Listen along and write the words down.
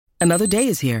Another day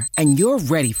is here, and you're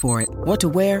ready for it. What to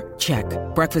wear? Check.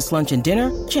 Breakfast, lunch, and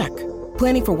dinner? Check.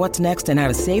 Planning for what's next and how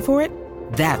to save for it?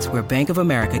 That's where Bank of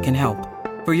America can help.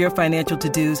 For your financial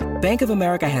to-dos, Bank of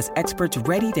America has experts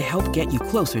ready to help get you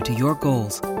closer to your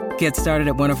goals. Get started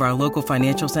at one of our local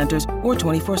financial centers or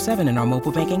 24/7 in our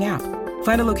mobile banking app.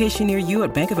 Find a location near you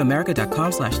at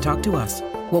bankofamerica.com/talktous.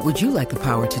 What would you like the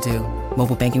power to do?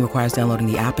 Mobile banking requires downloading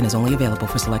the app and is only available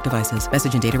for select devices.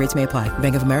 Message and data rates may apply.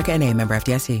 Bank of America N.A., member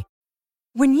FDIC.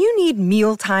 When you need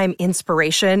mealtime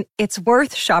inspiration, it's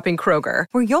worth shopping Kroger,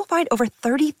 where you'll find over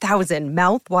 30,000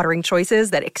 mouth-watering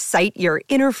choices that excite your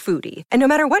inner foodie. And no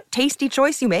matter what tasty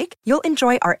choice you make, you'll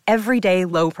enjoy our everyday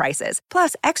low prices,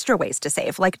 plus extra ways to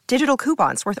save, like digital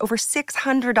coupons worth over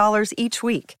 $600 each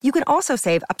week. You can also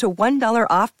save up to $1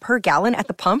 off per gallon at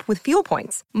the pump with fuel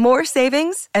points. More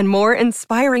savings and more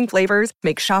inspiring flavors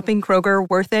make shopping Kroger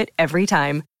worth it every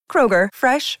time. Kroger,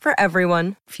 fresh for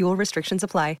everyone. Fuel restrictions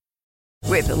apply.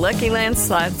 With the Lucky Land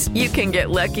Slots, you can get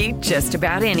lucky just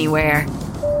about anywhere.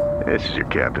 This is your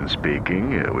captain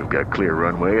speaking. We've got clear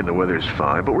runway and the weather's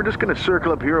fine, but we're just going to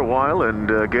circle up here a while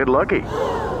and get lucky.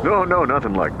 No,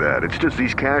 nothing like that. It's just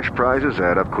these cash prizes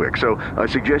add up quick. So I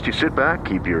suggest you sit back,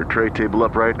 keep your tray table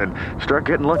upright, and start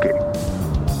getting lucky.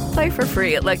 Play for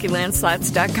free at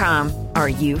LuckyLandSlots.com. Are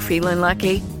you feeling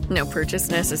lucky? No purchase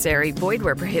necessary. Void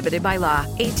where prohibited by law.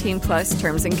 18 plus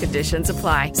terms and conditions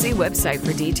apply. See website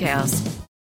for details.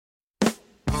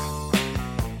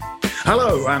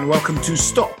 Hello and welcome to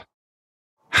Stop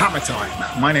Hammer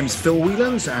Time. My name is Phil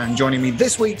Whelans, and joining me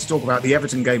this week to talk about the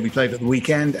Everton game we played at the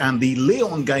weekend and the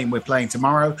Lyon game we're playing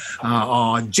tomorrow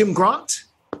are Jim Grant.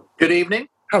 Good evening.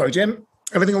 Hello, Jim.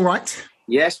 Everything all right?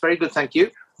 Yes, very good, thank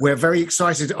you. We're very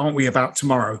excited, aren't we, about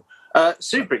tomorrow?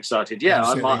 Super excited, yeah.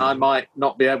 I might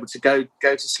not be able to go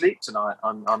to sleep tonight.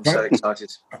 I'm so excited.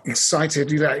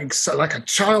 Excited, like a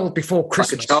child before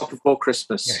Christmas. Like a child before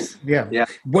Christmas. Yes. Yeah.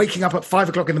 Waking up at 5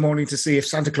 o'clock in the morning to see if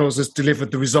Santa Claus has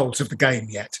delivered the results of the game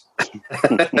yet.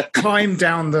 Climbed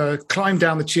down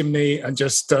the chimney and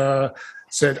just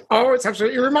said, "Oh, it's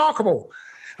absolutely remarkable."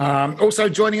 Also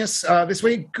joining us this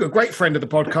week, a great friend of the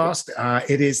podcast.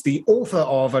 It is the author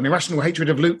of An Irrational Hatred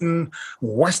of Luton,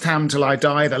 West Ham Till I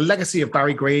Die, The Legacy of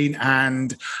Barry Green,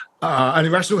 and An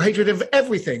Irrational Hatred of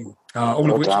Everything,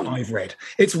 all of which I've read.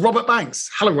 It's Robert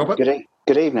Banks. Hello, Robert.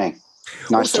 Good evening.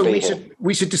 Nice also, to be here.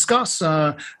 We should discuss,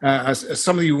 as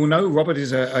some of you will know, Robert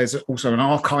is also an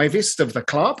archivist of the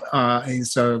club.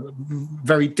 He's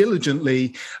very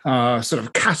diligently sort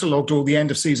of catalogued all the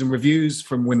end-of-season reviews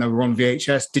from when they were on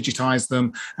VHS, digitised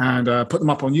them, and put them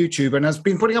up on YouTube, and has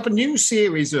been putting up a new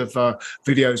series of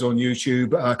videos on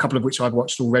YouTube, a couple of which I've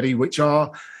watched already, which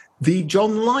are the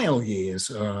John Lyall years,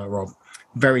 Rob.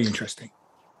 Very interesting.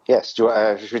 Yes.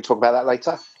 Should we talk about that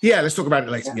later? Yeah, let's talk about it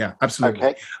later. Yeah,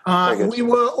 absolutely. Okay. We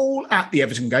were all at the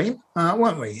Everton game,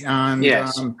 weren't we? And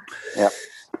yes.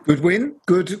 Good win.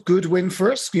 Good win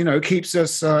for us. Keeps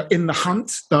us in the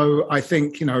hunt, though I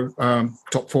think,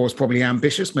 top four is probably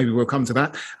ambitious. Maybe we'll come to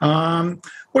that.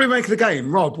 What do you make of the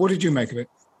game? Rob, what did you make of it?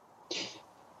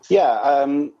 Yeah,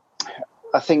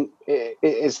 I think it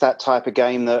is that type of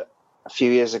game that a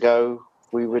few years ago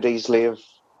we would easily have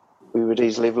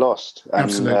lost. And,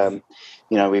 absolutely.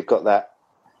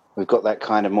 We've got that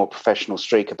kind of more professional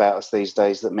streak about us these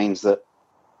days that means that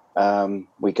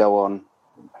we go on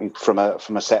from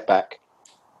a setback,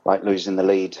 like losing the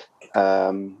lead,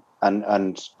 and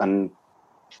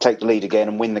take the lead again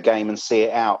and win the game and see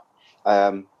it out.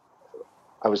 I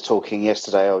was talking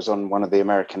yesterday, I was on one of the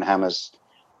American Hammers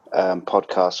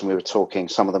podcasts, and we were talking,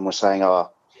 some of them were saying,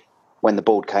 when the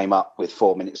board came up with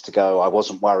 4 minutes to go, I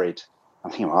wasn't worried. I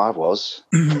think I was.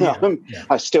 Yeah.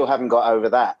 I still haven't got over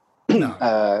that. No.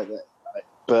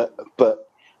 But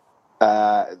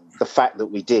the fact that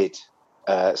we did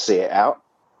see it out,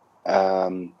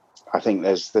 I think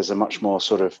there's a much more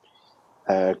sort of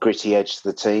gritty edge to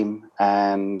the team,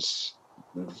 and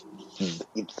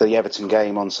the Everton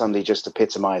game on Sunday just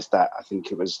epitomised that. I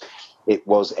think it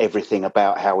was everything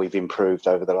about how we've improved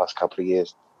over the last couple of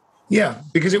years. Yeah,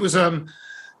 because it was.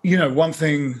 One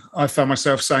thing I found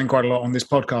myself saying quite a lot on this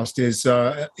podcast is,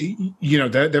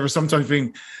 there are sometimes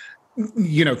been,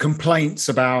 complaints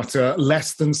about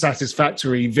less than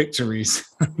satisfactory victories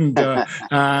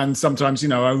and sometimes,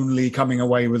 only coming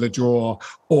away with a draw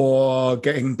or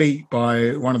getting beat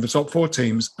by one of the top four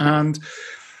teams. And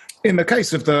in the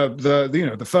case of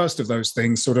the first of those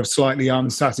things, sort of slightly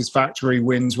unsatisfactory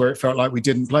wins where it felt like we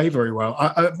didn't play very well,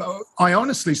 I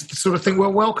honestly sort of think we're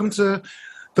welcome to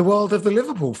the world of the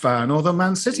Liverpool fan or the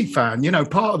Man City fan.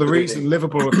 Part of the reason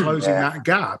Liverpool are closing that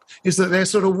gap is that they're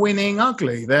sort of winning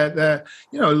ugly. They're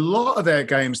a lot of their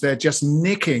games, they're just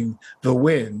nicking the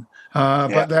win.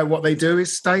 But what they do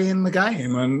is stay in the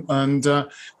game and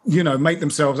make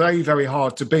themselves very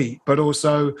hard to beat, but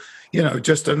also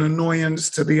just an annoyance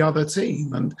to the other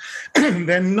team. And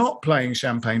they're not playing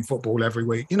champagne football every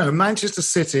week. Manchester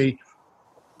City,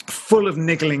 full of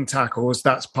niggling tackles.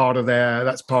 That's part of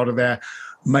their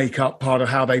makeup, part of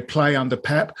how they play under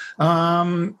Pep.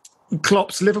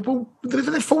 Klopp's Liverpool,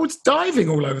 their forwards diving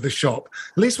all over the shop.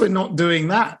 At least we're not doing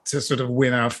that to sort of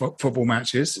win our football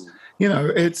matches.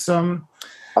 It's. I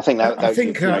think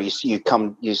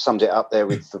you summed it up there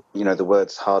with the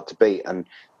words hard to beat, and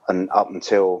up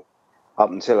until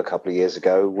a couple of years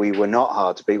ago, we were not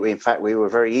hard to beat. In fact, we were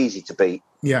very easy to beat.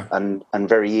 Yeah, and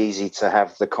very easy to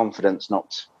have the confidence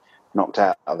knocked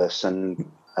out of us,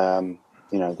 and the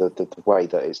way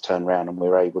that it's turned around and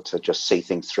we're able to just see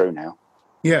things through now.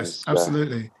 Yes,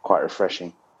 absolutely. Quite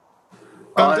refreshing.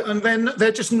 And then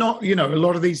they're just not, a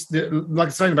lot of these, like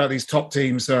I'm saying about these top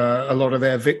teams, a lot of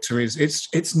their victories,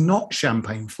 it's not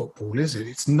champagne football, is it?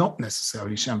 It's not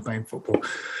necessarily champagne football.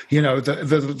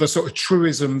 The sort of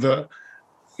truism that,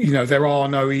 there are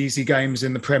no easy games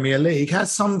in the Premier League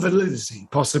has some validity,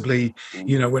 possibly,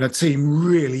 when a team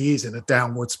really is in a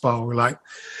downward spiral, like,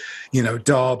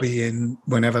 Derby in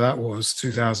whenever that was,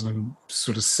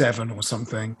 2007 or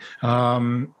something.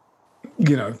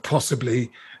 Possibly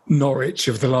Norwich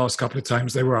of the last couple of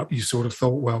times they were up. You sort of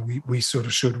thought, well, we sort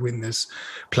of should win this,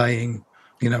 playing,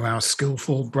 our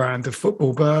skillful brand of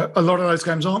football. But a lot of those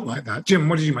games aren't like that. Jim,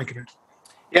 what did you make of it?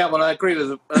 Yeah, well, I agree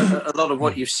with a lot of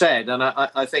what you've said, and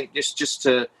I think just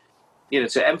to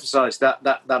emphasise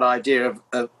that idea of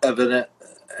a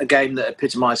game that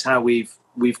epitomised how we've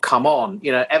come on.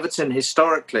 Everton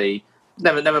historically,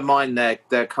 never mind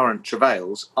their current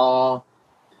travails, are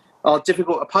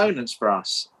difficult opponents for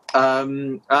us.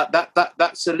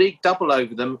 That's a league double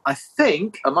over them. I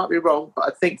think, I might be wrong, but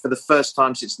I think for the first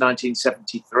time since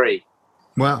 1973.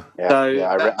 Wow! So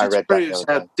that proves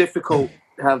how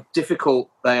difficult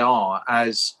they are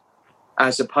as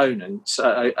opponents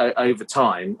over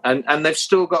time, and they've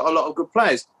still got a lot of good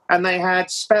players. And they had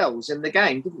spells in the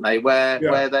game, didn't they, where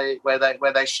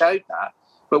they showed that.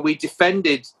 But we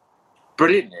defended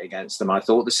brilliantly against them. I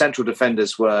thought the central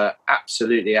defenders were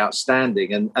absolutely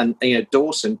outstanding, and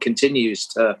Dawson continues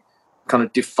to kind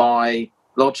of defy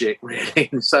logic, really,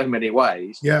 in so many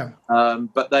ways. Yeah.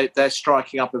 But they're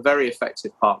striking up a very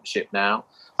effective partnership now.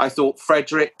 I thought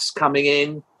Fredericks coming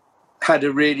in had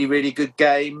a really, really good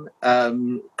game.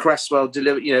 Cresswell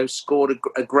delivered, scored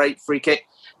a great free kick.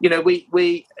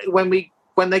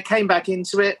 When they came back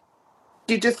into it,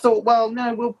 you just thought, well,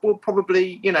 no, we'll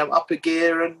probably, up a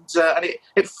gear, and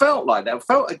it felt like that. It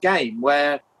felt a game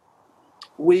where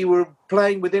we were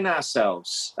playing within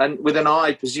ourselves and with an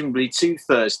eye, presumably, to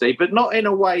Thursday, but not in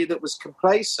a way that was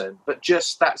complacent, but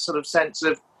just that sort of sense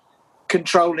of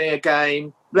controlling a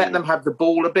game, let them have the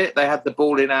ball a bit. They had the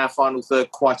ball in our final third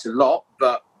quite a lot,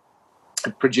 but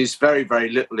produced very, very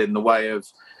little in the way of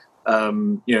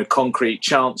concrete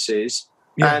chances.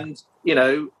 Yeah. And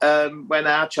when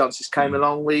our chances came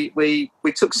along, we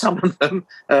took some of them.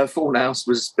 Fornals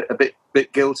was a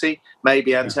bit guilty.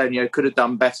 Maybe Antonio could have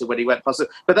done better when he went past it.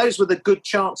 But those were the good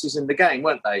chances in the game,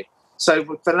 weren't they?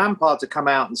 So for Lampard to come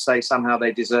out and say somehow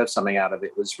they deserve something out of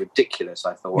it was ridiculous,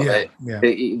 I thought. It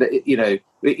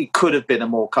could have been a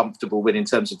more comfortable win in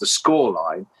terms of the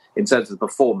scoreline. In terms of the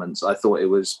performance, I thought it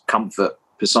was comfort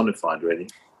personified, really.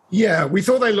 Yeah, we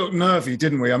thought they looked nervy,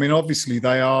 didn't we? I mean, obviously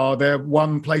they're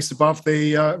one place above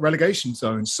the relegation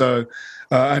zone. So,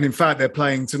 and in fact, they're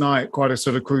playing tonight quite a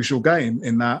sort of crucial game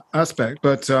in that aspect,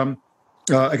 but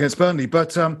against Burnley.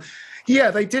 But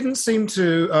they didn't seem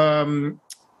to,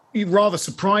 rather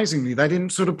surprisingly, they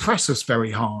didn't sort of press us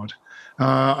very hard.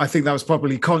 I think that was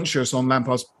probably conscious on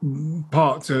Lampard's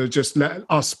part to just let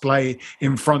us play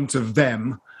in front of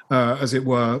them, as it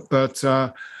were. But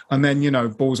and then,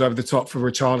 balls over the top for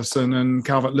Richarlison and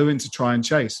Calvert-Lewin to try and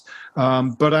chase.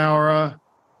 But our,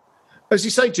 as you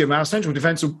say, Jim, our central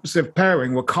defensive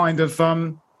pairing were kind of,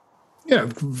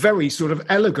 very sort of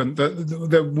elegant.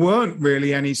 There weren't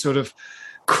really any sort of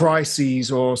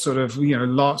crises or sort of,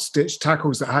 last-ditch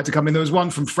tackles that had to come in. There was one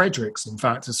from Fredericks, in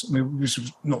fact, which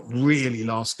was not really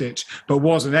last-ditch, but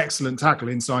was an excellent tackle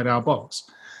inside our box.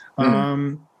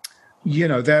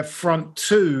 Their front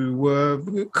two were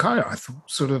kind of, I thought,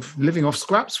 sort of living off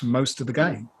scraps for most of the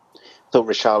game. I thought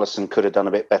Richarlison could have done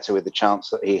a bit better with the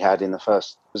chance that he had in the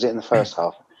first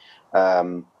half,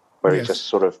 where he just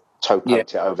sort of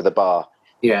toe-poked it over the bar.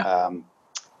 Yeah.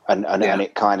 And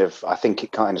it kind of, I think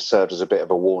it kind of served as a bit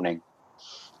of a warning.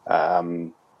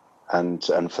 And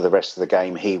for the rest of the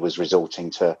game, he was resorting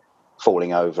to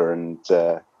falling over and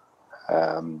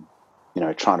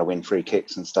trying to win free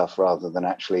kicks and stuff rather than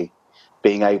actually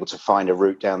being able to find a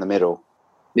route down the middle.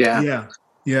 Yeah.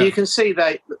 You can see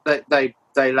they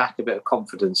lack a bit of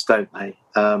confidence, don't they?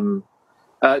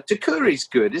 Doucouré's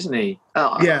good, isn't he?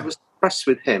 I was impressed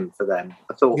with him for them.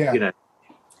 I thought,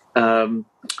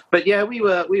 but yeah, we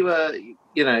were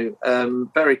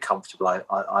very comfortable.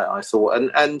 I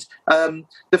thought, and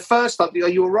the first time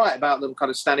you were right about them kind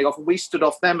of standing off, and we stood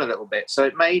off them a little bit, so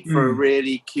it made for a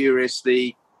really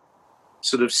curiously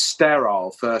sort of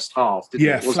sterile first half.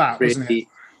 It flat, wasn't it?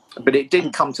 But it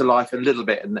did come to life a little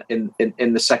bit in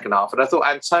the second half, and I thought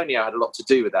Antonio had a lot to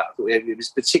do with that. I thought it was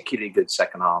particularly good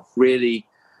second half. Really,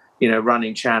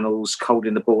 running channels,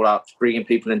 holding the ball up, bringing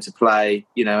people into play,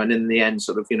 and in the end,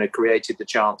 sort of, created the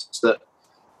chances that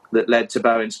led to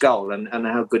Bowen's goal. And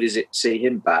how good is it to see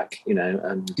him back?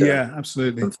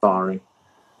 Absolutely, and firing.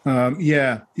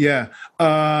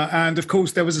 And of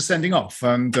course, there was a sending off,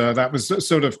 and that was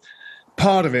sort of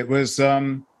part of it was.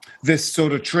 This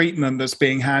sort of treatment that's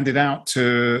being handed out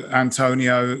to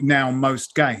Antonio now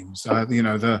most games.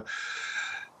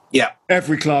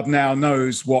 Every club now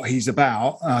knows what he's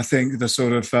about. I think the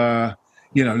sort of,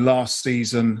 last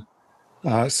season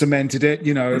cemented it.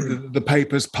 The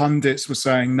papers, pundits were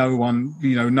saying no one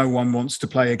wants to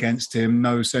play against him.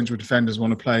 No central defenders want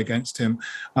to play against him.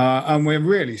 And we're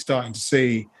really starting to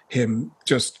see him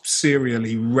just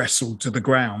serially wrestled to the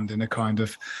ground in a kind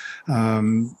of,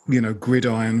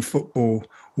 gridiron football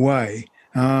way.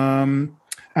 Keane,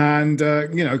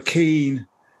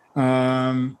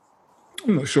 I'm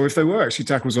not sure if they were actually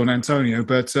tackles on Antonio,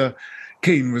 but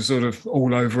Keane was sort of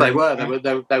all over They him.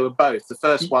 They were both. The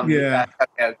first one,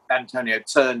 Antonio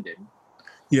turned him.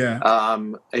 Yeah.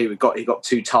 He got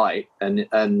too tight and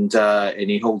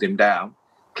he hauled him down.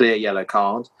 Clear yellow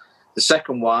card. The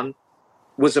second one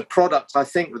was a product, I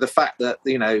think, with the fact that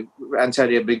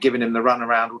Antonio had been giving him the run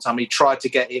around all the time. He tried to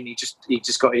get in, he just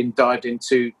got in, dived in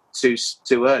too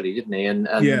early, didn't he? And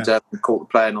caught the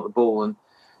player, not the ball. And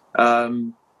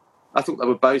I thought they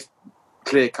were both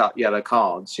clear-cut yellow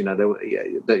cards.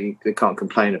 They can't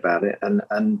complain about it. And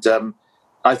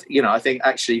I think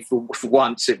actually for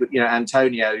once,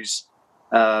 Antonio's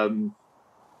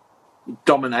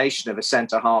domination of a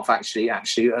centre half actually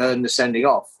earned the sending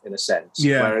off in a sense.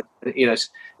 Yeah. Where,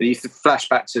 you flash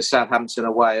back to Southampton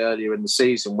away earlier in the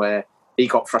season where he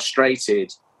got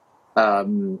frustrated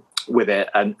with it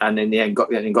and in the end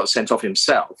got sent off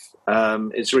himself.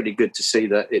 It's really good to see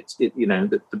that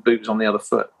that the boot was on the other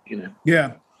foot.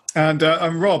 Yeah, and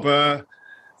Rob, the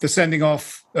sending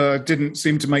off didn't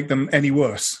seem to make them any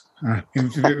worse.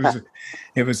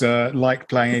 It was like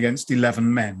playing against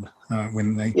 11 men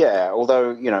when they. Yeah,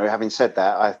 although having said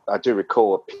that, I do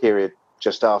recall a period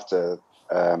just after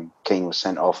Keane was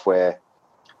sent off where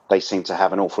they seemed to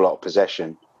have an awful lot of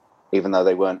possession, even though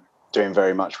they weren't doing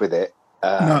very much with it.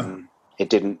 No.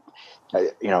 It didn't. I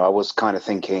was kind of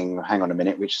thinking, hang on a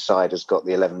minute, which side has got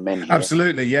the 11 men here?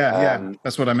 Absolutely, yeah.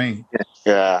 That's what I mean.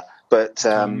 Yeah, but.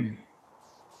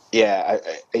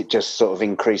 It just sort of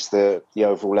increased the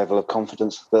overall level of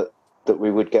confidence that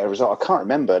we would get a result. I can't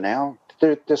remember now.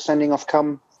 Did the sending off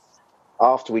come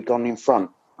after we'd gone in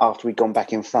front? After we'd gone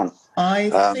back in front? I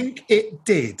think it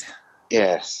did.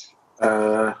 Yes.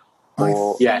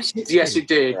 Yes, it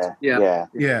did. Yeah.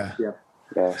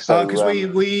 So because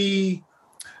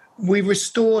we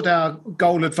restored our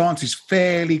goal advantage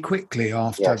fairly quickly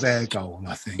after their goal,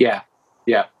 I think. Yeah.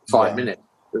 5 minutes.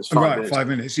 It was 5 minutes. 5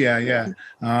 minutes. Yeah.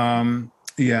 And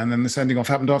then the sending off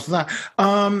happened after that.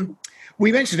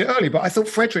 We mentioned it earlier, but I thought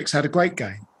Fredericks had a great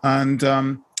game,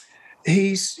 and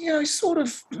he's sort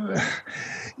of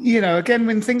again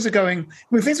when things are going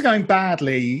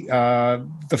badly,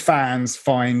 the fans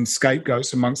find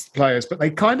scapegoats amongst the players, but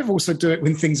they kind of also do it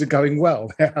when things are going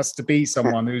well. There has to be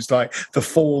someone who's like the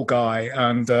fall guy,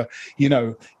 and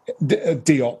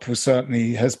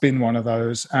Diop has been one of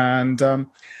those, and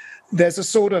there's a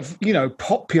sort of,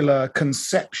 popular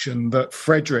conception that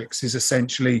Fredericks is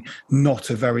essentially not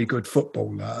a very good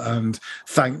footballer. And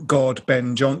thank God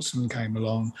Ben Johnson came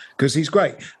along because he's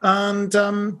great. And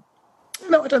no,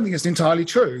 I don't think it's entirely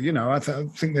true. I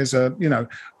think there's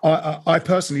I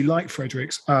personally like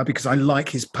Fredericks because I like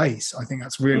his pace. I think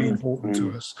that's really important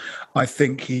to us. I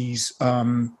think he's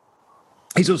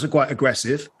also quite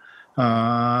aggressive,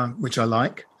 which I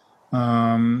like.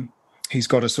 He's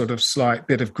got a sort of slight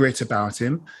bit of grit about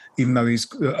him, even though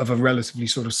he's of a relatively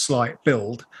sort of slight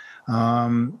build.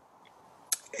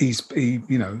 He's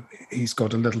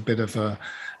got a little bit of a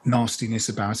nastiness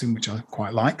about him, which I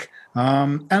quite like.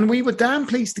 And we were damn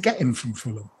pleased to get him from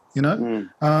Fulham. I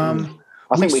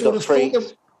think we got three.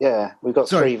 We've got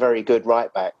three very good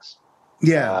right backs.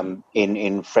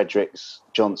 in Fredericks,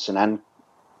 Johnson and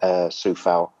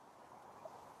Soufal,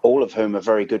 all of whom are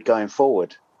very good going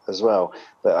forward as well.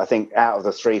 But I think out of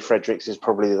the three, Fredericks is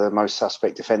probably the most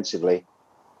suspect defensively,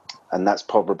 and that's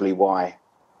probably why,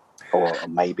 or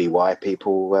maybe why,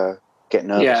 people get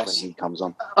nervous when he comes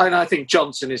on. And I think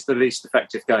Johnson is the least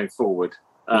effective going forward.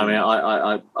 I mean,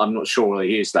 I'm not sure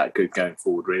he is that good going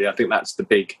forward, really. I think that's the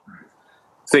big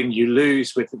thing you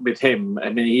lose with him. I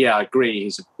mean, I agree.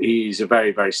 He's a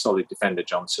very, very solid defender,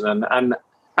 Johnson, and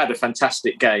had a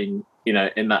fantastic game, in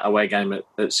that away game at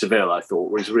Seville. I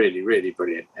thought was really, really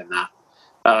brilliant in that.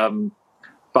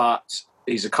 But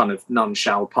he's a kind of none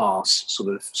shall pass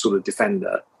sort of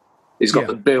defender. He's got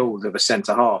the build of a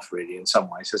centre half, really, in some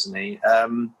ways, hasn't he?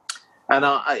 And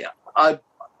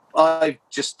I'm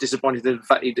just disappointed in the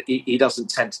fact he doesn't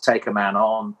tend to take a man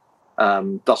on,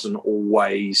 doesn't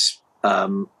always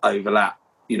overlap,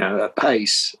 at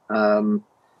pace.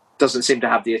 Doesn't seem to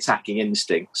have the attacking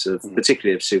instincts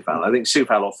particularly of Soufal. I think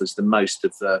Soufal offers the most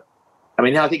of the. I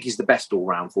mean, I think he's the best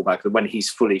all-round fullback. When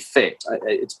he's fully fit,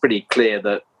 it's pretty clear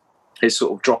that his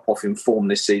sort of drop-off in form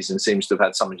this season seems to have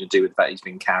had something to do with the fact he's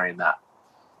been carrying that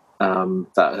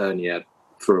hernia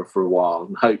for a while,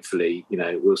 and hopefully,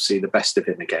 we'll see the best of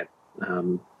him again.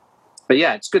 But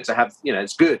it's good to have,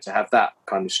 that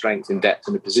kind of strength and depth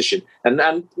in the position.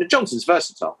 And Johnson's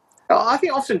versatile. I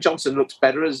think often Johnson looks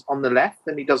better on the left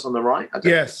than he does on the right.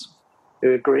 Yes. Do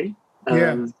you agree?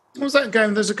 What was that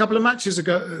game? There's a couple of matches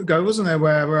ago, wasn't there,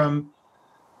 where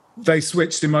they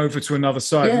switched him over to another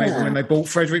side when they brought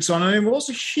Fredericks on, and it was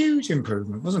a huge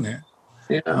improvement, wasn't it?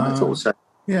 Yeah, I thought so.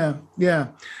 Yeah.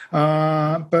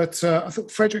 But I thought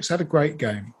Fredericks had a great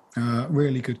game,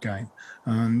 really good game,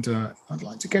 and I'd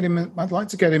like to get him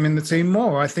in the team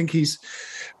more. I think he's,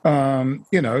 there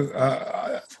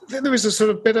is a sort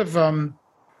of bit of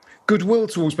goodwill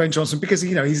towards Ben Johnson because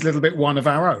he's a little bit one of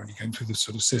our own. He came through this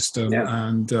sort of system,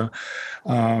 and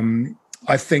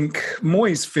I think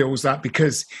Moyes feels that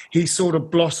because he sort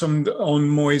of blossomed on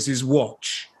Moyes'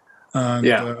 watch.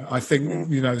 And I think,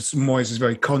 Moyes is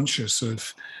very conscious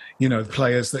of, the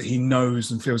players that he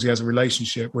knows and feels he has a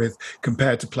relationship with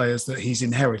compared to players that he's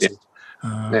inherited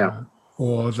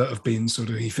or that have been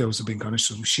he feels have been kind of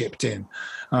sort of shipped in.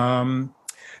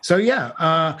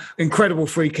 Incredible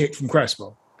free kick from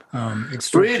Crespo.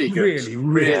 Really good.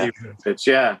 Really good.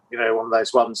 Yeah, one of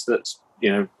those ones that's,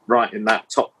 right in that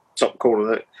top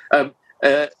corner. I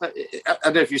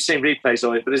don't know if you've seen replays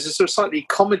of it, but there's a sort of slightly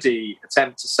comedy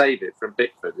attempt to save it from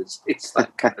Bickford. It's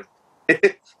like kind of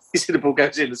the ball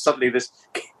goes in and suddenly this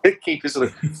keeper sort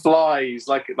of flies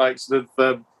like sort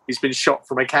of he's been shot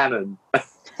from a cannon.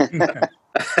 I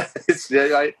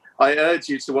urge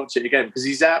you to watch it again because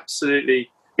he's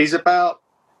about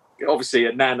obviously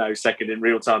a nanosecond in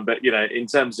real time, but in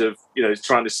terms of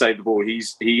trying to save the ball,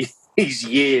 he's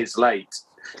years late.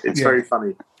 It's very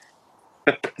funny.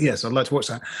 Yes, I'd like to watch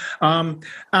that. And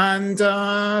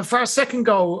for our second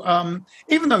goal,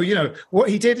 even though, what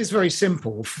he did is very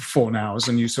simple for Fornals,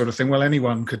 and you sort of think, well,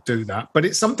 anyone could do that. But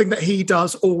it's something that he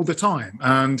does all the time.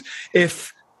 And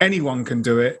if anyone can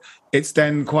do it, it's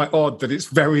then quite odd that it's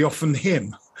very often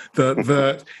him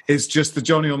that is just the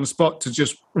Johnny on the spot to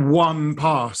just one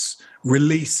pass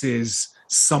releases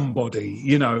somebody.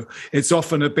 It's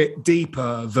often a bit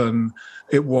deeper than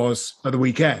it was at the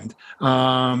weekend.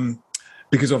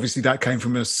 Because obviously that came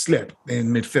from a slip in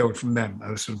midfield from them.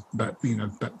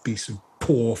 That piece of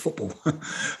poor football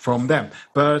from them.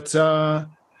 But,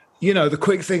 the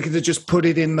quick thinking to just put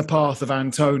it in the path of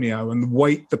Antonio and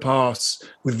wait the pass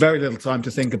with very little time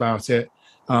to think about it,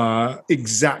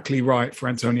 exactly right for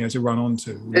Antonio to run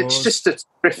onto. It's just a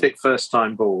terrific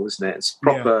first-time ball, isn't it? It's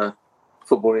proper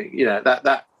footballing.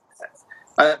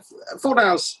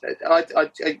 Fornals,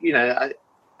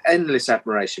 endless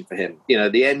admiration for him.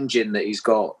 The engine that he's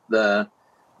got, the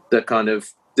kind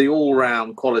of the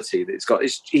all-round quality that he's got.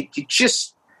 It's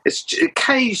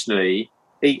occasionally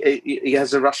he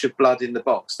has a rush of blood in the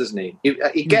box, doesn't he?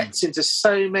 He gets into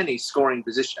so many scoring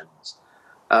positions,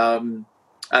 and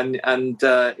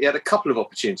he had a couple of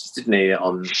opportunities, didn't he?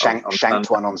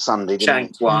 Shanked one on Sunday.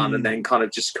 Shanked one, and then kind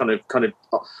of.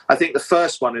 I think the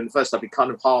first one in the first half, he kind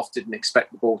of half didn't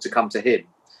expect the ball to come to him.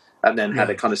 And then had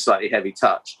a kind of slightly heavy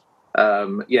touch.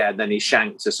 And then he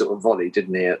shanked a sort of volley,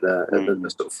 didn't he, at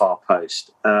the sort of far post.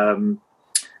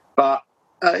 But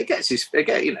he gets his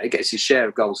share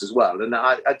of goals as well. And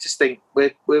I just think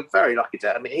we're very lucky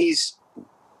to. I mean, he's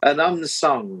an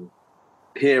unsung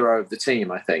hero of the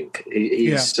team. I think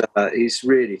he's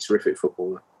really terrific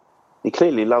footballer. He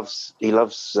clearly loves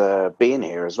being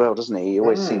here as well, doesn't he? He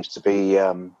always seems to be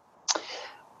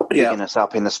bigging us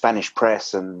up in the Spanish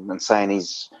press and saying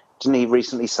he's didn't he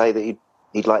recently say that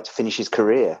he'd like to finish his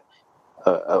career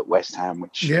at West Ham?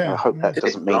 Which I hope that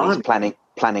doesn't mean he's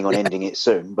planning on ending it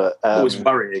soon. But always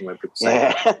worrying when people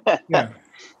say that.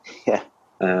 Yeah.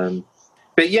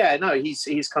 But yeah, no,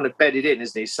 he's kind of bedded in,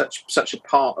 isn't he? He's such a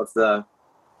part of that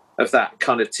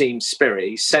kind of team spirit.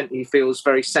 He feels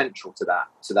very central to that.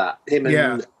 Him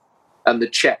and the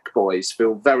Czech boys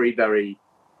feel very, very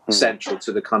central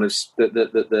to the kind of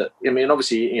the. I mean,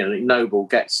 obviously, Noble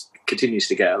continues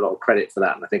to get a lot of credit for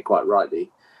that, and I think quite rightly,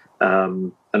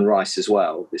 and Rice as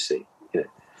well, obviously.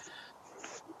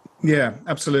 Yeah,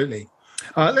 absolutely.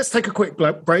 Let's take a quick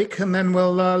break, and then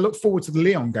we'll look forward to the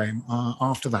Lyon game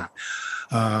after that.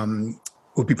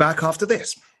 We'll be back after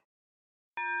this.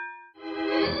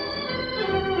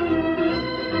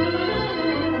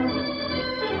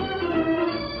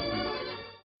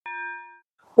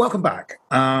 Welcome back.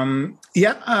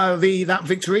 That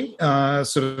victory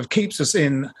sort of keeps us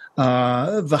in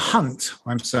the hunt.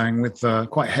 I'm saying with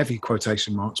quite heavy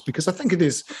quotation marks, because I think it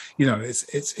is,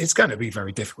 it's going to be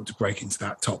very difficult to break into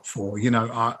that top four.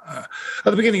 At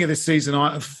the beginning of this season,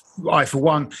 I for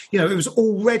one, it was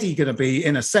already going to be,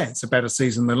 in a sense, a better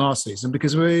season than last season,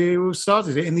 because we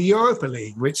started it in the Europa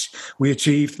League, which we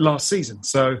achieved last season.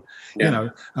 So, we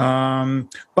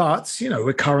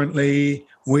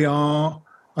are,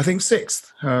 I think,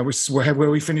 sixth, which is where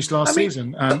we finished last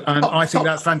season, and I think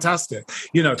that's fantastic.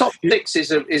 Top six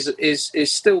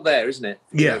is still there, isn't it?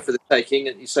 For the taking,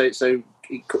 and so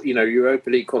Europa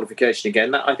League qualification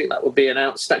again. I think that would be an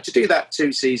outstanding. To do that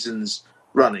 2 seasons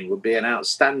running would be an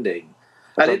outstanding,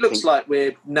 and it looks like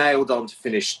we're nailed on to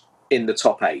finish in the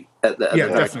top 8.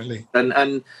 Definitely.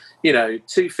 And 2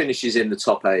 finishes in the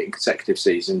top 8 in consecutive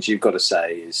seasons, you've got to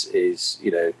say is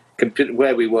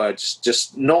where we were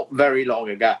just not very long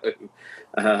ago,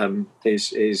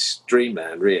 is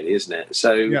dreamland, really, isn't it?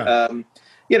 So,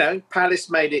 Palace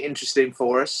made it interesting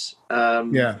for us. So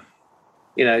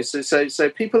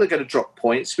people are going to drop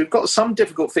points. We've got some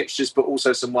difficult fixtures, but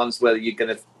also some ones where you'd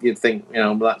think,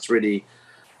 that's really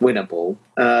winnable.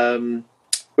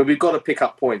 But we've got to pick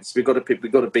up points. We've got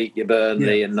to beat your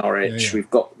Burnley and Norwich. We've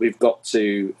got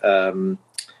to.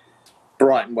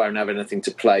 Brighton won't have anything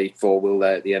to play for, will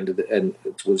they? At the end of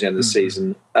towards the end of the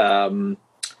season,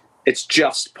 it's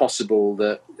just possible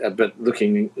that, but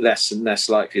looking less and less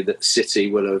likely that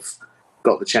City will have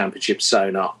got the Championship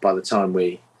sewn up by the time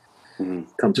we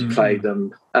come to play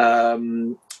them.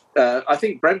 I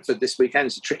think Brentford this weekend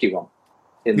is a tricky one.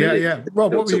 Well,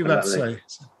 what were you about to say?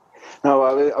 No,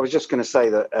 I was just going to say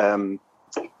that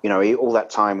all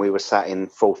that time we were sat in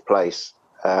 4th place.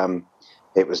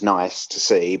 It was nice to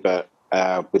see, but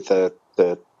with the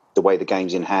way the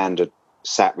games in hand had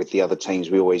sat with the other teams,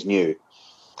 we always knew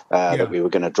that we were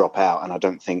going to drop out, and I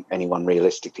don't think anyone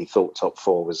realistically thought top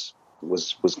 4 was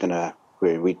going to,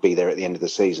 we'd be there at the end of the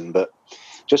season. But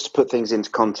just to put things into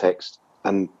context,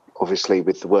 and obviously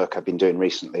with the work I've been doing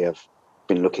recently, I've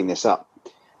been looking this up.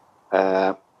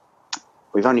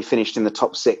 We've only finished in the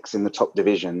top 6 in the top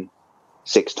division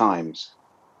 6 times,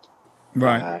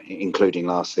 right, including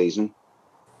last season,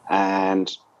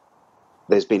 and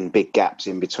there's been big gaps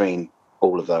in between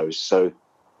all of those. So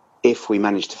if we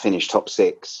manage to finish top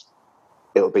 6,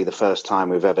 it'll be the first time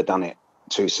we've ever done it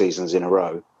 2 seasons in a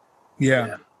row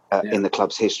in the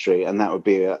club's history. And that would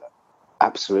be an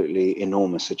absolutely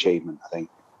enormous achievement, I think.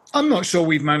 I'm not sure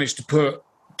we've managed to put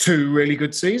 2 really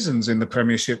good seasons in the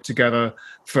Premiership together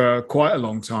for quite a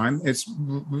long time. It's,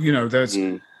 there's...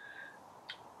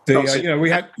 we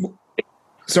had...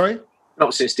 Sorry?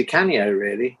 Not since Di Canio,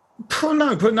 really.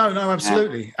 No,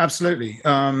 absolutely.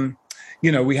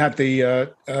 We had the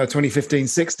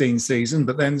 2015-16 season,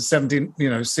 but then 16-17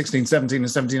 and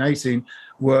 17-18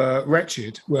 were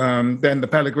wretched. Then the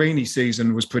Pellegrini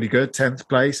season was pretty good, 10th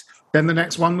place. Then the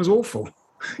next one was awful.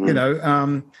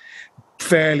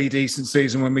 Fairly decent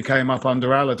season when we came up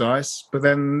under Allardyce, but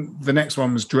then the next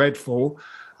one was dreadful.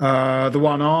 The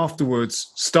one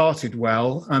afterwards started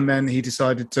well, and then he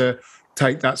decided to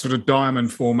take that sort of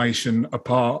diamond formation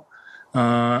apart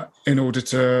in order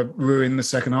to ruin the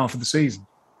second half of the season.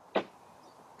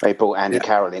 They brought Andy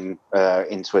Carroll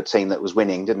into a team that was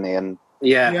winning, didn't he? And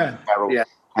Carroll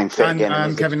came fit again in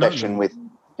his Kevin obsession with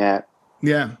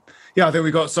I think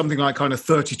we got something like kind of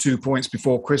 32 points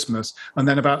before Christmas, and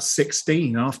then about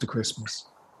 16 after Christmas.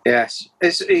 Yes,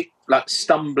 it's like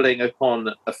stumbling upon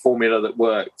a formula that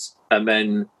worked, and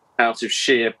then out of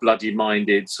sheer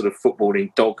bloody-minded sort of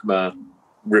footballing dogma,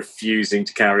 refusing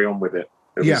to carry on with it.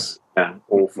 It was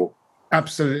awful.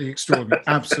 Absolutely extraordinary.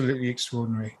 Absolutely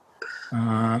extraordinary. We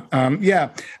can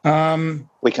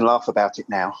laugh about it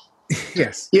now.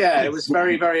 Yes. Yeah, it was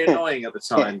very, very annoying at the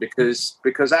time because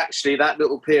actually that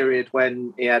little period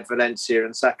when he had Valencia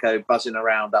and Sacco buzzing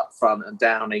around up front and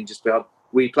Downing just behind,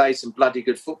 we played some bloody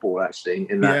good football actually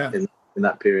in that in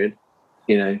that period.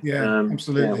 Absolutely.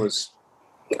 Yeah, it was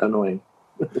annoying.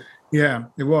 Yeah,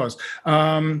 it was.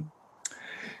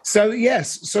 So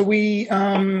we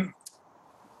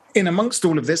in amongst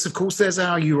all of this, of course, there's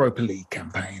our Europa League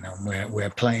campaign, and we're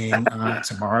playing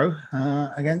tomorrow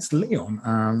against Lyon.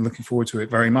 Looking forward to it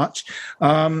very much.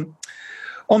 On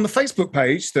the Facebook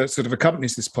page that sort of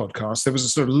accompanies this podcast, there was a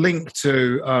sort of link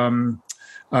to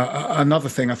another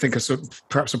thing. I think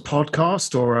perhaps a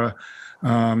podcast or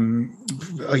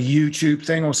a YouTube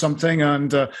thing or something,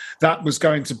 and that was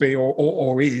going to be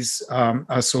or is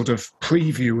a sort of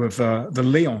preview of the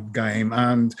Lyon game.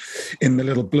 And in the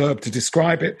little blurb to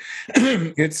describe it,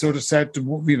 it sort of said,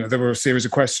 there were a series of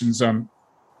questions. I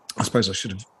suppose I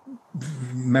should have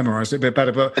memorised it a bit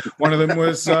better, but one of them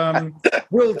was,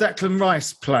 will Declan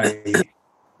Rice play?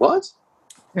 What?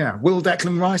 Yeah, will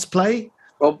Declan Rice play?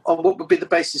 Well, what would be the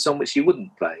basis on which he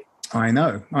wouldn't play? I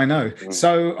know.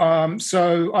 So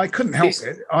I couldn't help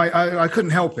it. I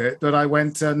couldn't help it, but I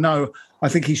went, no, I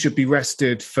think he should be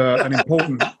rested for an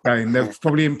important game. There's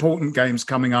probably important games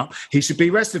coming up. He should be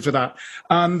rested for that.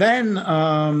 And then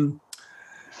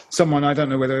someone, I don't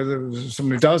know whether there was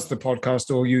someone who does the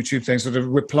podcast or YouTube thing, sort of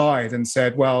replied and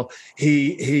said, well,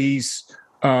 he's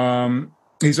on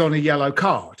a yellow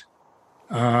card.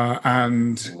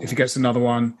 And if he gets another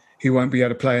one, he won't be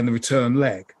able to play in the return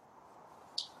leg.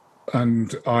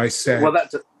 And I said,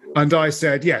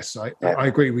 yes, I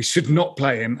agree. We should not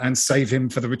play him and save him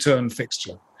for the return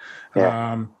fixture.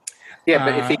 Yeah,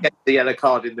 but if he gets the yellow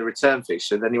card in the return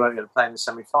fixture, then he won't be able to play in the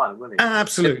semi-final, will he?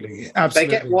 Absolutely. They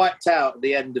get wiped out at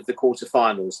the end of the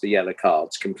quarterfinals, the yellow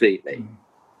cards, completely.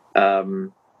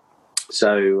 He'll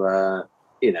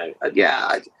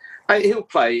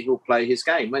play his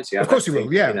game, won't he? Of course he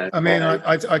will. Yeah.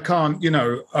 I can't.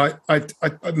 I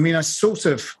sort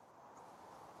of.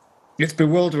 It's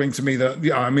bewildering to me that,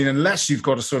 unless you've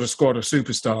got a sort of squad of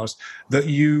superstars, that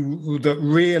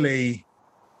really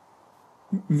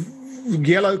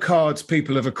yellow cards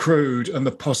people have accrued and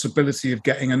the possibility of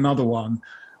getting another one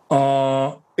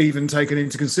are even taken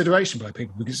into consideration by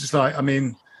people. Because it's like,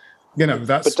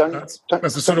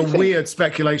 that's a sort of weird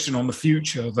speculation on the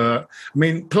future that,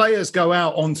 players go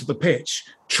out onto the pitch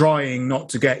trying not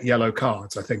to get yellow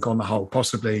cards, I think, on the whole,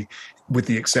 possibly with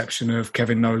the exception of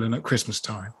Kevin Nolan at Christmas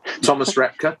time. Thomas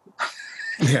Repka.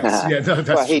 Yes,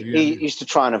 that's true. He used to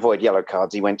try and avoid yellow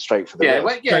cards. He went straight for the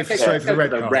red. Straight for the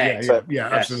red card. Yeah,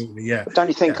 absolutely, yeah. But don't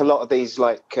you think a lot of these,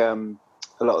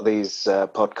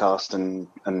 podcasts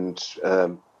and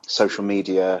social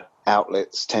media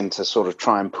outlets tend to sort of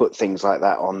try and put things like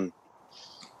that on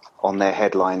their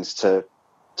headlines to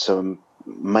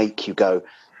make you go,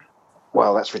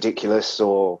 well, that's ridiculous,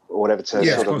 or whatever, to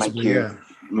sort of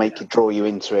make you draw you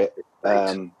into it.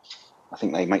 I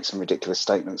think they make some ridiculous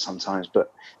statements sometimes,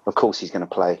 but of course he's going to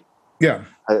play. Yeah.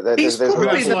 That's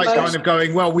like kind of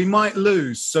going, well, we might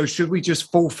lose, so should we just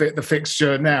forfeit the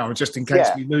fixture now just in case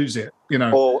we lose it?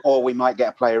 Or we might get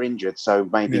a player injured, so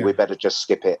maybe we better just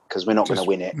skip it because we're not going to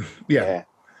win it. Yeah.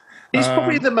 He's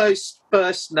probably the most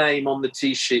first name on the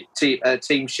team sheet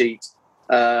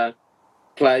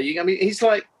player.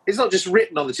 He's not just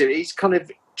written on the team; he's kind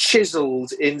of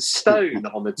chiseled in stone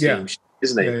on the team sheet,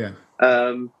 isn't he? Yeah.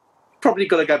 Probably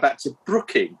got to go back to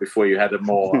Brooking before you had a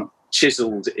more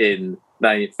chiseled in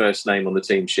first name on the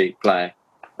team sheet player.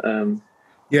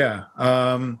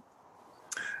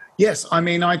 Yes,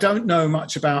 I don't know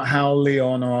much about how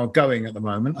Lyon are going at the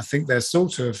moment. I think they're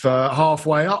sort of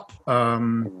halfway up. They're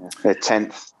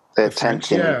 10th. They're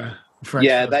 10th.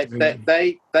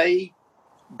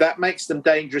 That makes them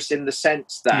dangerous in the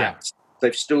sense that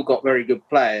they've still got very good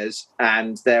players,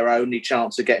 and their only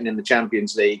chance of getting in the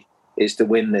Champions League is to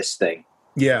win this thing.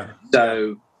 Yeah.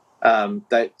 So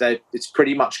it's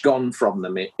pretty much gone from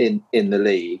them in the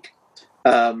league.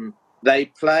 They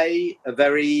play a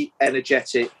very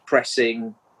energetic,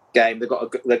 pressing game. They've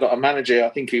got a manager, I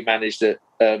think, who managed at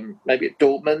maybe at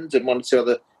Dortmund and one or two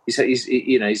other. He's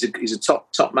a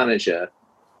top manager,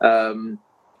 and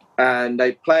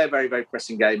they play a very, very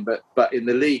pressing game. But in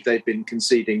the league, they've been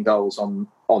conceding goals on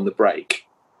the break,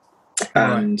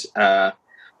 and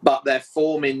but their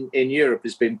form in Europe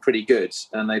has been pretty good,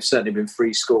 and they've certainly been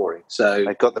free scoring. So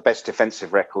they've got the best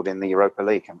defensive record in the Europa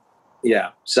League. Yeah,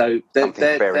 so something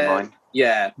to bear in mind.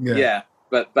 Yeah,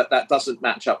 but that doesn't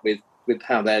match up with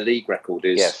how their league record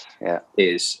is.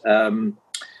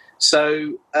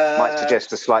 So might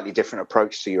suggest a slightly different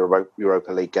approach to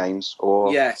Europa League games,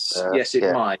 or yes,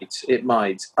 it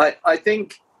might. I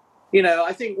think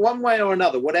I think one way or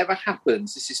another, whatever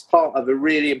happens, this is part of a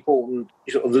really important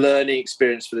sort of learning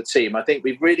experience for the team. I think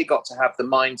we've really got to have the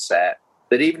mindset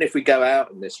that even if we go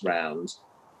out in this round,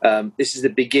 this is the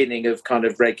beginning of kind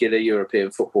of regular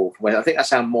European football. I think that's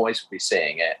how Moyes will be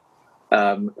seeing it.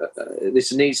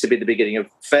 This needs to be the beginning of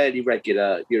fairly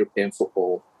regular European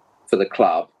football for the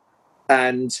club.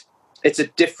 And it's a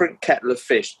different kettle of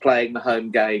fish playing the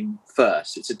home game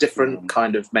first. It's a different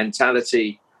kind of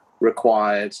mentality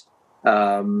required.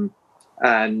 And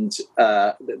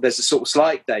there's a sort of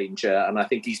slight danger, and I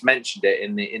think he's mentioned it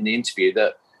in the interview,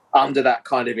 that under that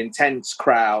kind of intense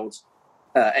crowd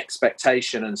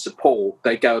expectation and support,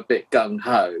 they go a bit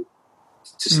gung-ho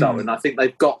to start with. And I think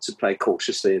they've got to play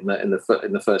cautiously in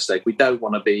the first leg. We don't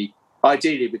want to be...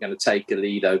 Ideally, we're going to take a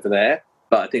lead over there,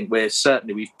 but I think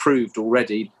we've proved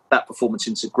already that performance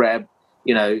in Zagreb,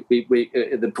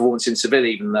 the performance in Seville,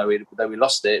 even though we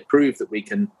lost it, proved that we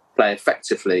can play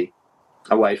effectively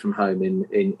away from home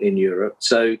in Europe.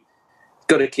 So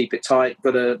got to keep it tight,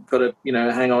 got to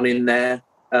hang on in there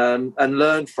and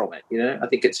learn from it. I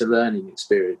think it's a learning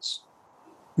experience.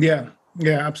 Yeah,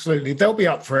 absolutely. They'll be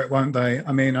up for it, won't they?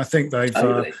 I mean, I think they've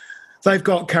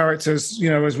got characters,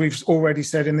 as we've already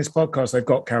said in this podcast, they've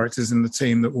got characters in the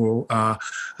team that will,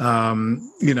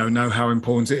 know how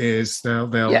important it is.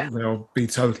 They'll be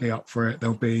totally up for it.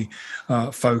 They'll be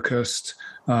focused.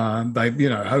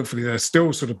 Hopefully they're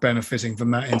still sort of benefiting from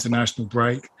that international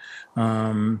break.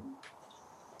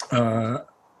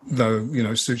 Though,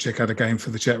 Souček had a game for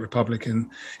the Czech Republic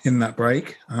in that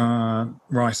break.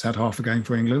 Rice had half a game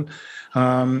for England.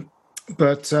 Really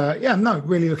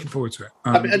looking forward to it.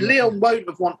 Lyon won't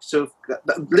have wanted to.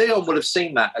 Lyon would have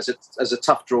seen that as a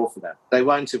tough draw for them. They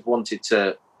won't have wanted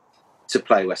to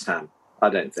play West Ham. I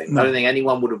don't think. No. I don't think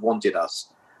anyone would have wanted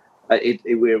us.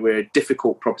 We're a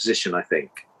difficult proposition. I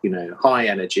think. High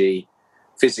energy,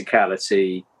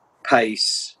 physicality,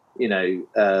 pace. We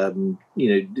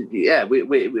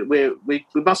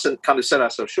mustn't kind of sell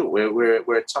ourselves short.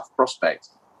 We're a tough prospect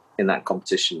in that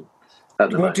competition.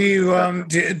 What do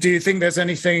you think there's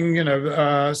anything,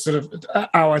 sort of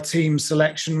our team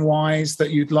selection wise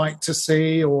that you'd like to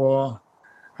see, or?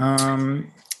 Well,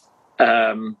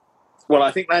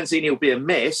 I think Lanzini will be a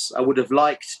miss. I would have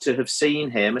liked to have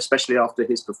seen him, especially after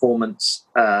his performance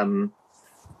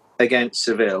against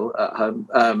Seville at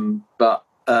home. But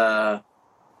I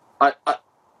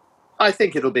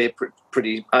think it'll be a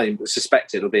pretty. I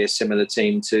suspect it'll be a similar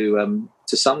team to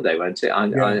Sunday, won't it?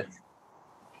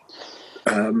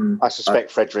 I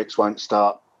suspect Fredericks won't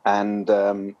start, and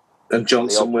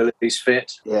Johnson will if he's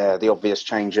fit. Yeah, the obvious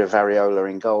change of Areola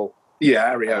in goal.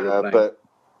 Yeah, Areola.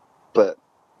 But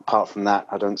apart from that,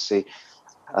 I don't see.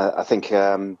 I think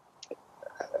Bowen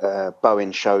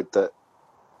showed that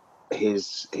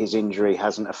his injury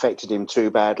hasn't affected him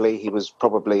too badly. He was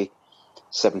probably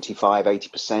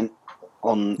 75-80%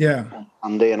 on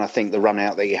Monday, and I think the run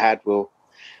out that he had will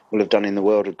have done him the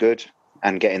world of good,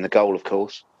 and getting the goal, of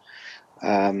course.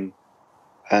 And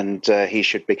he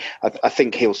should be. I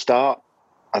think he'll start.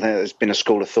 I think there's been a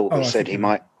school of thought that said he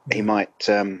might be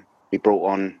brought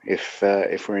on if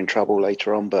we're in trouble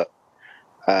later on. But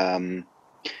I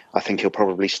think he'll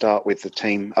probably start with the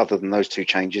team. Other than those two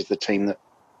changes, the team that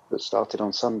started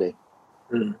on Sunday.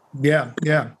 Yeah.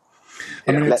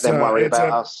 I mean, let them worry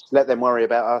about us. Let them worry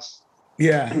about us.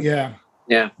 Yeah.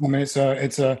 Yeah. I mean, it's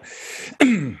a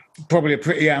probably a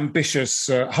pretty ambitious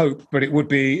hope, but it would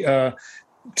be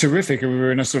terrific if we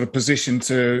were in a sort of position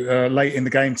to late in the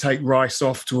game take Rice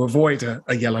off to avoid a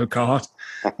yellow card.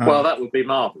 Well, that would be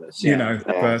marvellous. Yeah.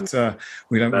 But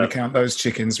we don't want to count those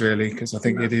chickens really, because I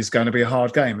think it is going to be a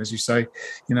hard game, as you say.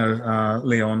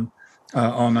 Lyon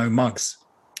are no mugs.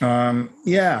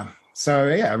 So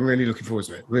really looking forward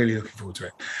to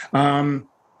it.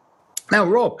 Now,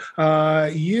 Rob,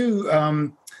 you,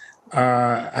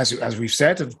 as we've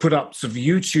said, have put up sort of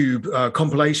YouTube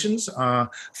compilations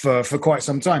for quite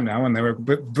some time now, and they're a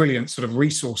brilliant sort of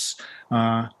resource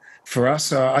for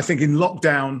us. I think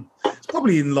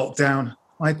probably in lockdown,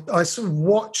 I sort of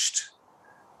watched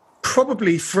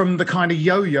probably from the kind of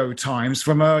yo-yo times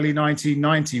from early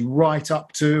 1990 right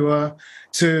up to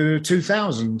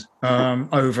 2000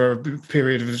 over a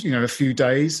period of a few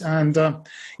days, and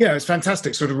it's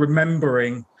fantastic sort of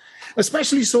remembering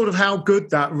especially sort of how good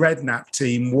that Redknapp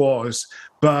team was,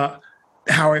 but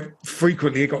how it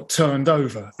got turned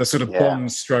over, the sort of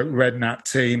Bond stroke Redknapp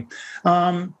team,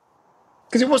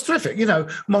 because it was terrific.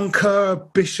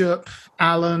 Moncur, Bishop,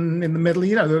 Allen in the middle.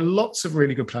 There are lots of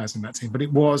really good players in that team, but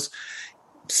it was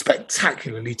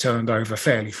spectacularly turned over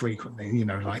fairly frequently,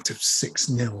 like to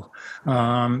 6-0.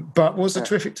 But was a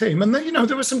terrific team. And then,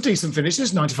 there were some decent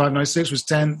finishes. 95-96 was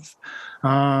 10th.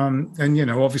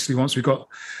 And, obviously once we got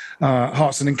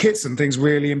Hartson and Kitson, things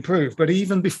really improved. But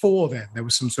even before then, there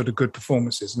was some sort of good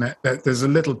performances. And there's a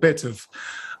little bit of,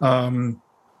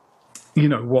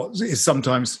 what is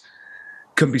sometimes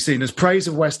can be seen as praise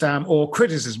of West Ham or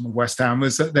criticism of West Ham,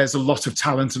 is that there's a lot of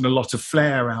talent and a lot of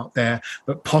flair out there,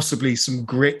 but possibly some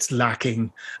grit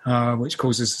lacking, which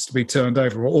causes us to be turned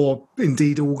over, or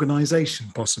indeed organisation,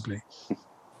 possibly.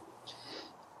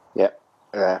 Yeah.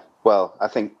 Well, I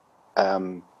think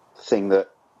the thing that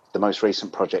the most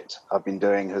recent project I've been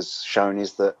doing has shown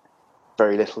is that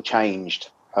very little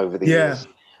changed over the years.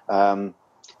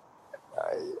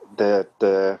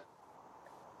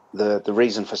 The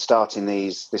reason for starting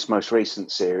this most recent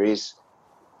series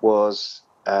was,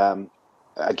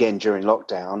 again, during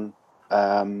lockdown,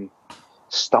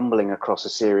 stumbling across a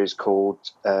series called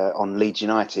on Leeds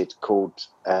United called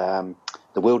The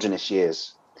Wilderness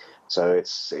Years. So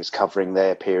it's covering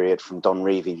their period from Don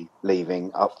Revie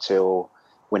leaving up till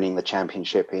winning the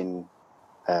championship in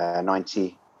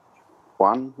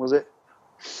 91, was it?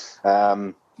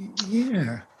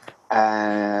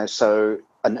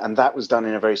 And that was done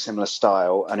in a very similar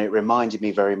style, and it reminded me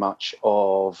very much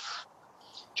of,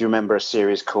 do you remember a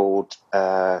series called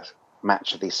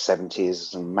Match of the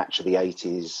 70s and Match of the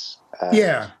 80s?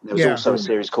 There was also a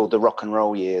series called The Rock and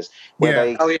Roll Years.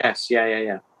 Where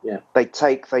They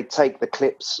take the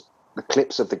clips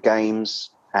of the games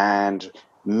and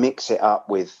mix it up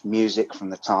with music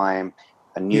from the time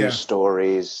and news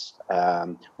stories,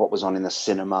 what was on in the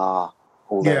cinema,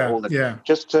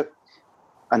 just to,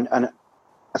 and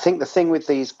I think the thing with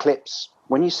these clips,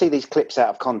 when you see these clips out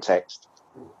of context,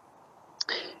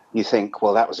 you think,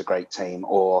 well, that was a great team,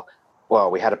 or, well,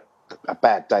 we had a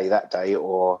bad day that day,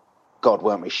 or, God,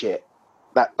 weren't we shit?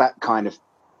 That kind of,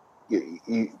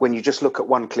 when you just look at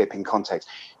one clip in context.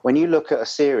 When you look at a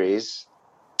series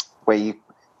where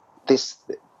this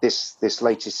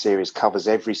latest series covers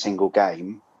every single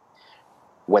game,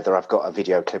 whether I've got a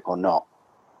video clip or not,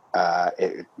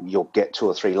 you'll get 2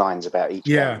 or 3 lines about each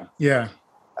game.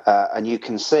 And you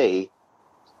can see,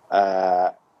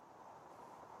 you'll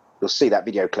see that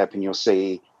video clip, and you'll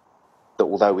see that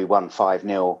although we won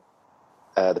 5-0,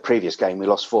 the previous game we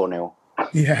lost 4-0.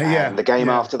 And the game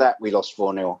after that we lost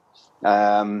 4-0.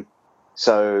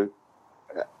 So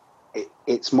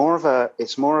it's more of a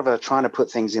trying to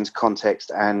put things into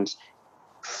context, and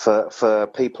for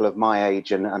people of my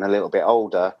age and a little bit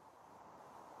older,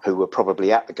 who were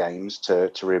probably at the games, to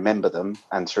remember them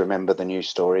and to remember the news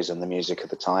stories and the music of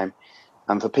the time.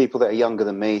 And for people that are younger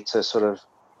than me to sort of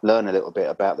learn a little bit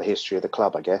about the history of the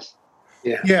club, I guess.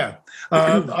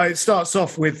 It starts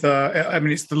off with,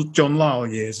 it's the John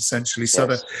Lyall years, essentially. So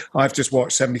that I've just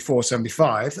watched 74,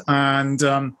 75. And,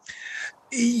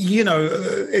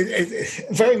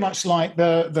 very much like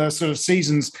the sort of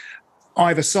seasons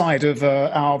either side of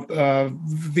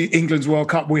the England's World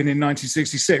Cup win in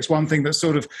 1966. One thing that's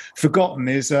sort of forgotten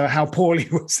is how poorly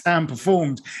West Ham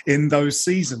performed in those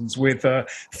seasons, with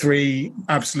 3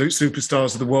 absolute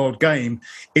superstars of the world game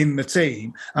in the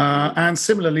team. And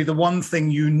similarly, the one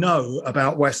thing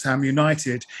about West Ham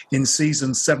United in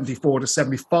seasons 74 to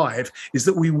 75 is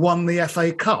that we won the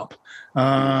FA Cup,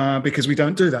 because we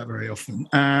don't do that very often.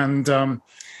 And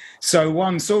so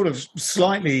one sort of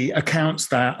slightly accounts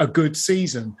that a good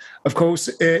season. Of course,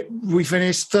 we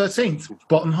finished 13th,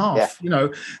 bottom half.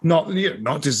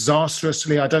 Not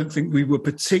disastrously. I don't think we were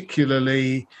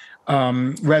particularly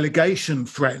relegation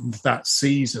threatened that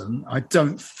season. I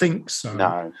don't think so.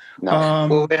 No.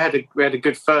 Well, we had a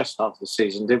good first half of the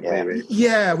season, didn't we? Really?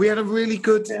 Yeah, we had a really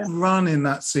good run in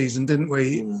that season, didn't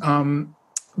we?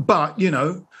 But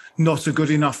not a good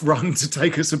enough run to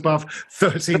take us above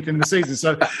 13th in the season.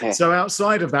 So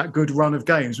outside of that good run of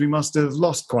games, we must have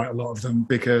lost quite a lot of them,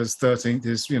 because 13th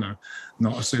is,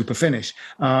 not a super finish.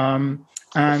 And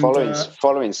the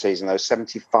following season, though,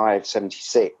 75,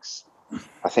 76,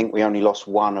 I think we only lost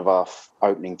one of our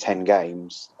opening 10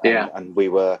 games. And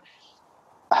we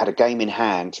had a game in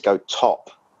hand to go top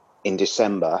in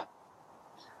December,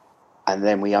 and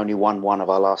then we only won one of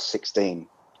our last 16.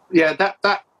 Yeah,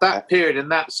 that period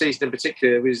and that season in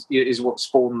particular is what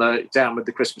spawned the down with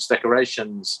the Christmas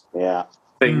decorations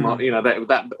thing.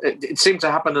 That it seemed to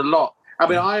happen a lot. I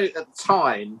mean, at the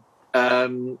time,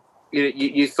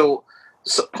 you thought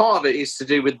part of it is to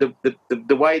do with the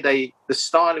way the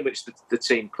style in which the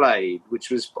team played, which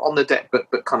was on the deck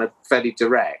but kind of fairly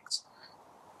direct,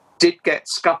 did get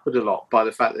scuppered a lot by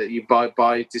the fact that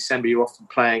by December you're often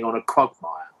playing on a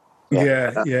quagmire.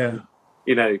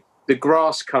 the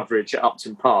grass coverage at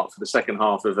Upton Park for the second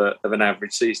half of an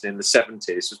average season in the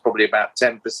 70s was probably about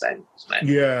 10%, wasn't it?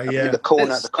 Yeah. The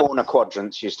corner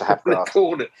quadrants used to have grass. The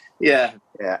corner, yeah.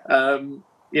 Yeah.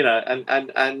 You know,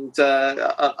 and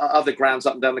other grounds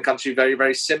up and down the country very,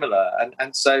 very similar,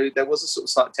 and so there was a sort of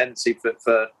slight tendency for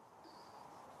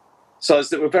sides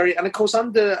that were very, and of course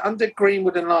under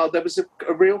Greenwood and Lyle, there was a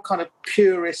real kind of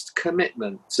purist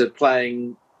commitment to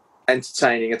playing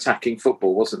entertaining, attacking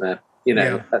football, wasn't there? You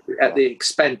know, at the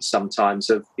expense sometimes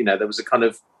of, you know, there was a kind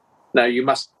of, no, you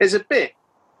must. It's a bit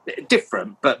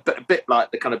different, but a bit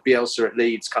like the kind of Bielsa at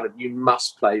Leeds, kind of, you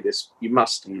must play this, you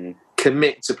must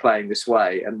commit to playing this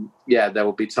way, and there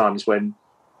will be times when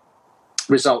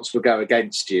results will go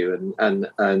against you and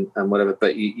whatever,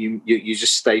 but you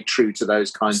just stay true to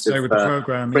those kinds of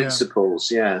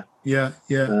principles. I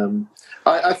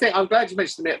think I'm glad you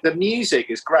mentioned the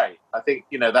music is great. I think,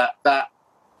 you know, that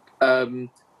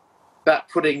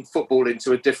putting football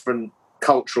into a different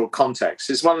cultural context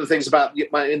is one of the things about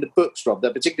in the books, Rob,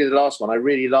 that particularly the last one, I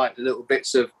really liked the little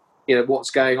bits of, you know, what's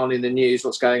going on in the news,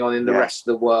 what's going on in the rest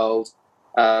of the world.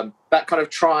 That kind of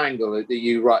triangle that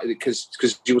you write, because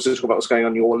you also talk about what's going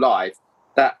on in your life.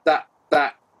 That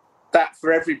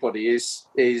for everybody is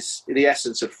the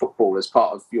essence of football as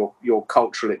part of your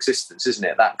cultural existence, isn't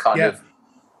it? That kind of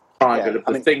triangle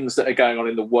of the things that are going on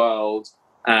in the world,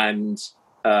 and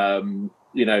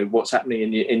you know, what's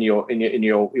happening in your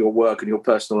work and your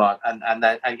personal life, and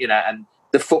you know, and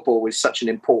the football is such an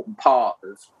important part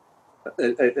of,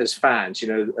 as fans, you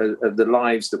know, of the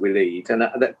lives that we lead, and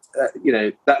you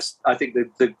know, that's, I think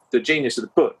the genius of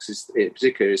the books is, in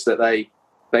particular, is that they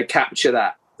capture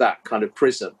that kind of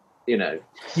prism, you know.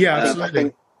 Yeah,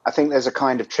 absolutely. I think there's a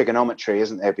kind of trigonometry,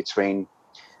 isn't there, between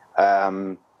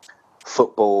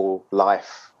football,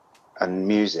 life, and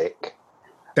music.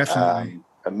 Definitely.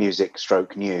 Music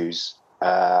stroke news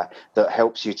that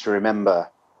helps you to remember.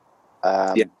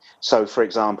 So, for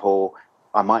example,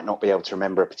 I might not be able to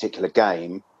remember a particular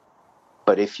game,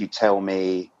 but if you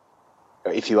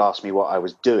ask me what I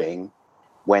was doing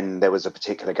when there was a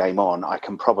particular game on, I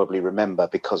can probably remember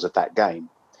because of that game.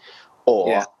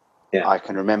 Or I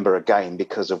can remember a game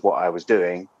because of what I was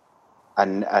doing,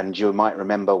 and you might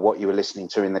remember what you were listening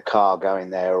to in the car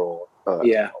going there, or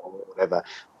whatever.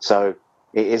 So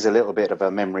it is a little bit of a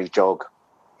memory jog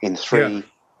in three.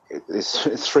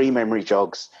 There's three memory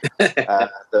jogs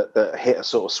that hit a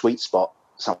sort of sweet spot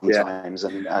sometimes,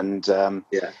 and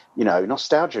you know,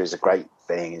 nostalgia is a great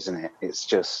thing, isn't it? It's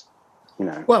just, you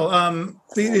know. Well,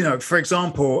 you know, for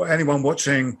example, anyone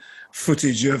watching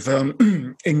footage of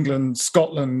England,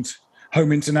 Scotland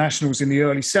home internationals in the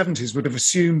early 70s would have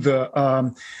assumed that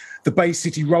the Bay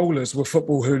City Rollers were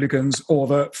football hooligans, or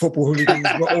that football hooligans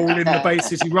were all in the Bay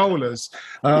City Rollers,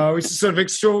 which is sort of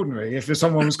extraordinary. If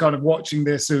someone was kind of watching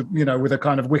this, you know, with a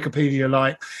kind of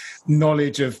Wikipedia-like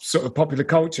knowledge of sort of popular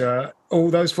culture,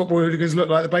 all those football hooligans look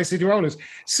like the Bay City Rollers.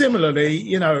 Similarly,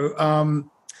 you know,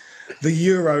 the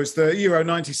Euros, the Euro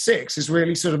 96 is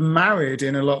really sort of married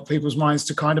in a lot of people's minds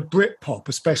to kind of Britpop,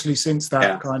 especially since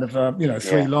that kind of, you know,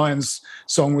 Three Lions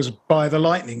song was by the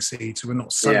Lightning Seeds, who were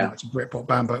not so much a Britpop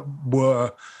band, but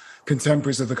were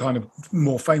contemporaries of the kind of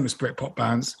more famous Britpop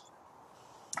bands.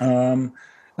 You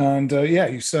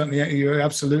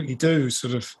absolutely do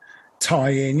sort of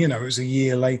tie in, you know, it was a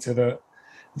year later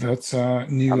that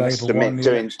new label won.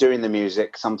 Doing the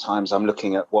music, sometimes I'm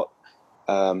looking at what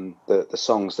the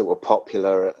songs that were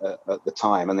popular at the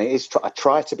time, and I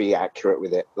try to be accurate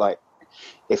with it. Like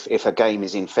if a game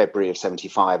is in February of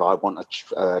 75, I want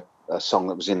a song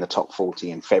that was in the top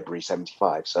 40 in February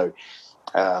 75. So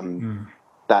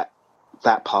that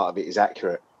part of it is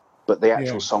accurate, but the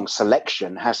actual song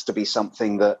selection has to be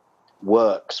something that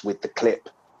works with the clip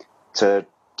to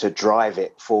drive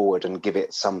it forward and give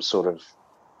it some sort of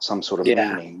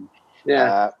meaning.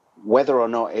 Whether or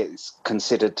not it's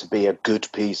considered to be a good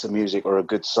piece of music or a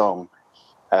good song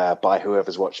by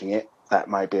whoever's watching it, that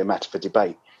might be a matter for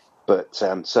debate. But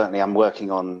certainly I'm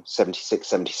working on 76,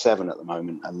 77 at the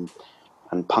moment,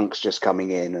 and punk's just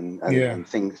coming in, and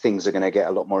things are going to get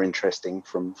a lot more interesting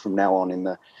from now on in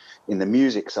the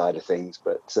music side of things.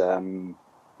 But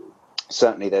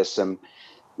certainly there's some,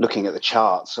 looking at the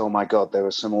charts, oh my God, there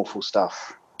was some awful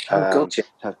stuff.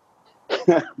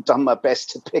 Done my best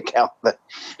to pick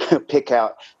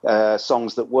out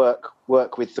songs that work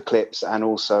with the clips and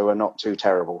also are not too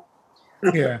terrible.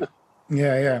 And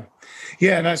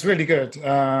that's really good.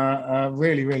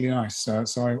 Really, really nice. So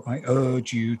I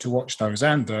urge you to watch those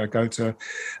and go to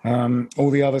all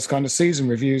the others kind of season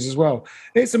reviews as well.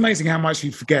 It's amazing how much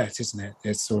you forget, isn't it?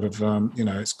 It's sort of you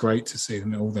know, it's great to see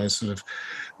them all those sort of,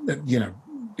 you know,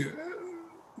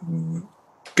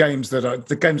 games that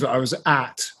I was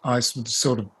at, I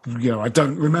sort of, I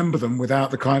don't remember them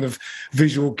without the kind of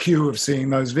visual cue of seeing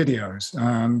those videos.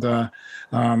 And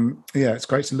it's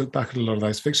great to look back at a lot of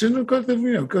those fixtures. And good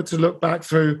to look back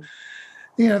through,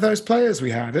 those players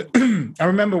we had. I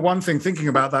remember one thing thinking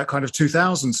about that kind of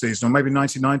 2000 season, or maybe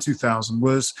 99, 2000,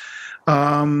 was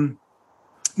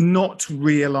not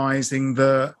realising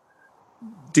that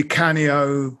Di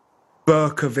Canio,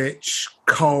 Berkovic,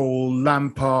 Cole,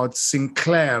 Lampard,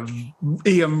 Sinclair,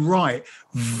 Ian Wright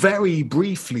very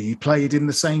briefly played in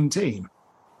the same team.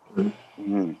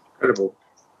 Incredible.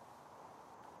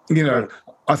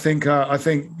 I think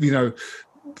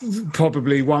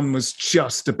probably one was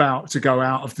just about to go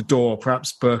out of the door,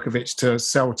 perhaps Berkovic to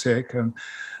Celtic, and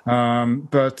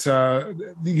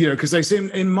because they seem,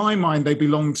 in my mind, they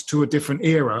belonged to a different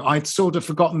era. I'd sort of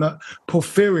forgotten that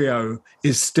Porfirio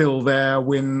is still there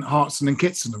when Hartson and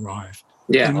Kitson arrive.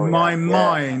 Yeah. In my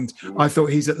mind, I thought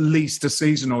he's at least a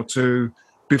season or two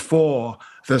before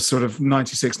the sort of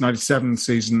 96, 97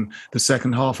 season, the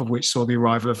second half of which saw the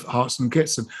arrival of Hartson and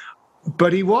Kitson.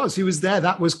 But he was there.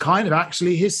 That was kind of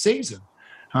actually his season.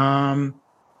 I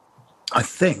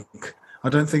think. I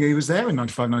don't think he was there in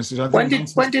 95,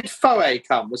 96. When did Foe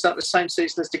come? Was that the same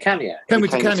season as Di Canio? Came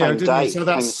with Di Canio, didn't he? So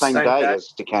that's the same day as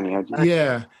Di Canio.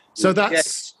 Yeah. So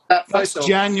that's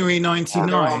January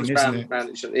 99, isn't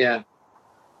it?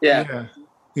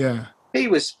 Yeah. He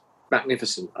was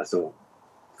magnificent, I thought,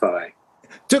 Foe.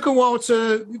 Took a while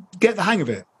to get the hang of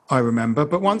it, I remember.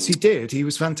 But once he did, he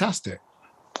was fantastic.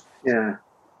 Yeah,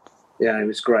 it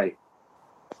was great.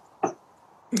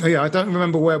 Yeah, I don't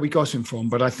remember where we got him from,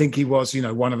 but I think he was,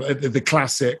 one of the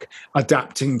classic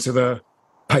adapting to the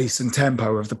pace and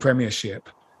tempo of the Premiership.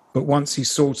 But once he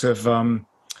sort of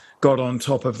got on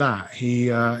top of that, he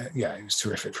was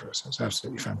terrific for us. It was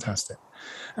absolutely fantastic.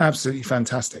 Absolutely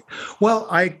fantastic. Well,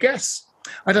 I guess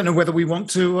I don't know whether we want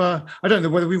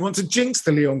to jinx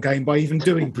the Lyon game by even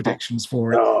doing predictions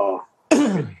for it. Oh.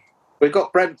 We've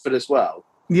got Brentford as well.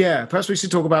 Yeah, perhaps we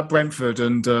should talk about Brentford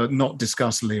and not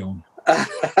discuss Lyon.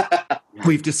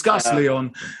 We've discussed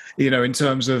Lyon, in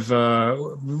terms of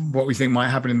what we think might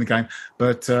happen in the game,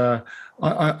 but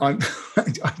I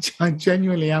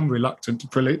genuinely am reluctant to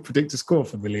predict a score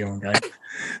for the Lyon game.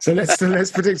 So let's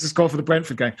predict a score for the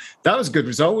Brentford game. That was a good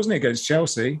result, wasn't it, against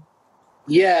Chelsea?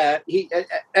 Yeah,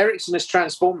 Ericsson has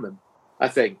transformed them. I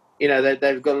think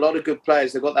they've got a lot of good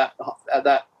players. They've got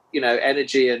that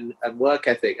energy and work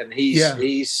ethic, and he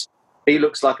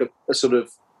looks like a sort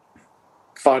of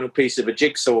final piece of a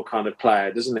jigsaw kind of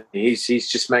player, doesn't he? He's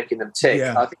just making them tick.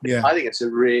 Yeah, I think it's a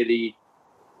really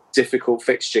difficult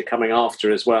fixture coming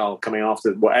after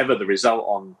whatever the result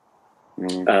on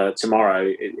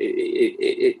tomorrow.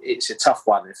 It's a tough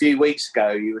one. A few weeks ago,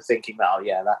 you were thinking,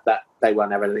 that they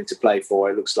won't have anything to play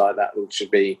for. It looks like that should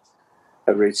be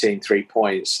a routine 3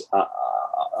 points.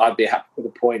 I'd be happy with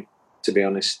a point, to be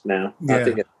honest. Now, yeah. I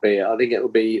think it'll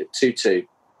be 2-2.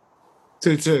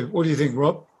 2-2. What do you think,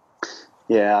 Rob?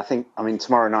 Yeah, I mean,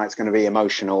 tomorrow night's going to be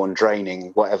emotional and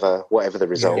draining, whatever the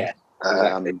result. Yeah,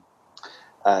 exactly.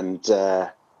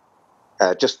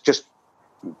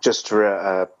 Just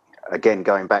for, again,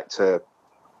 going back to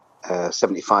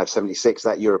 75, 76,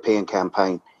 that European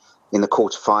campaign, in the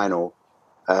quarter-final,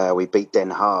 we beat Den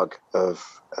Haag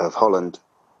of Holland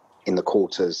in the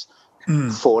quarters,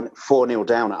 4-0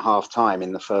 down at half-time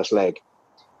in the first leg.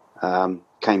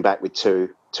 Came back with two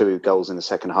goals in the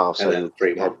second half, so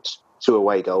we had 2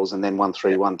 away goals and then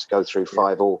 1-3-1 to go through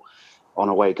 5-5 on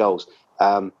away goals.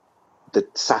 The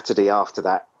Saturday after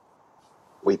that,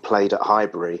 we played at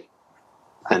Highbury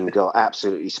and got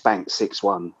absolutely spanked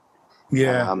 6-1.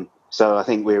 Yeah. So I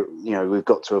think we've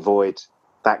got to avoid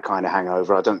that kind of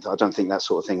hangover. I don't think that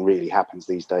sort of thing really happens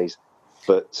these days.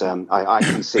 But I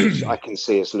can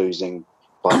see us losing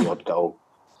by the odd goal.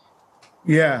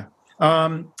 Yeah.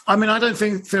 I mean, I don't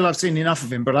feel I've seen enough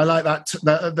of him, but I like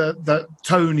that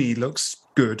Tony looks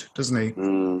good, doesn't he?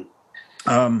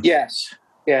 Yes.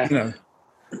 Yeah.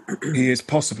 He is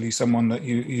possibly someone that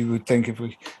you would think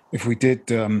if we did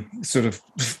sort of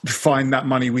find that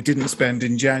money we didn't spend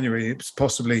in January, it's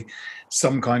possibly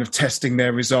some kind of testing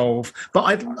their resolve. But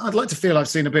I'd like to feel I've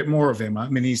seen a bit more of him. I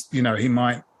mean, he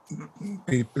might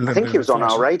be. I think he was on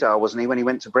our radar, wasn't he, when he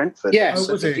went to Brentford? Yes,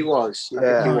 I think he was.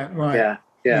 Yeah. Right.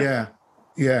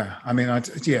 Yeah. I mean,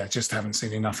 just haven't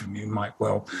seen enough of him. He might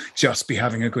well just be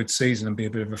having a good season and be a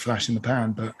bit of a flash in the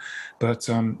pan. But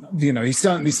he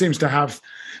certainly seems to have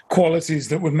qualities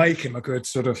that would make him a good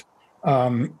sort of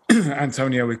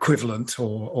Antonio equivalent,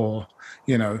 or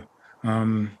because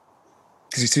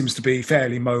he seems to be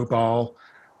fairly mobile,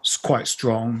 quite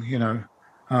strong.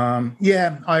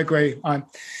 Yeah, I agree.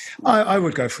 I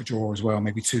would go for a draw as well,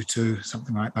 maybe 2-2,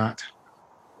 something like that.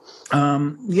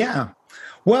 Yeah.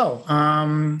 Well,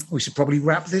 we should probably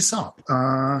wrap this up.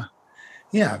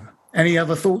 Yeah. Any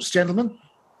other thoughts, gentlemen?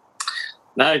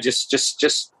 No, just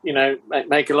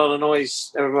make a lot of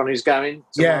noise, everyone who's going.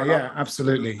 Yeah,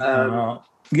 absolutely.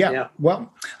 Yeah.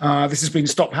 Well, this has been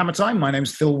Stop Hammer Time. My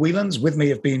name's Phil Whelans. With me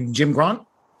have been Jim Grant.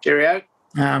 Cheerio.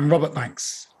 And Robert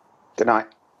Banks. Good night.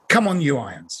 Come on, you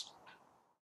Irons.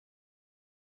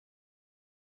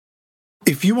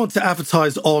 If you want to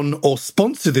advertise on or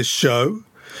sponsor this show,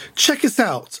 check us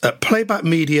out at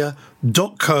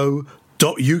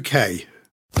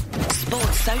playbackmedia.co.uk.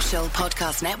 Sports Social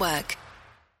Podcast Network.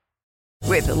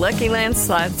 With the Lucky Land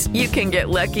Slots, you can get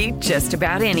lucky just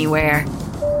about anywhere.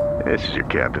 This is your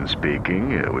captain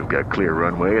speaking. We've got clear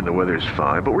runway and the weather's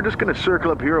fine, but we're just going to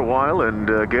circle up here a while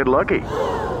and get lucky.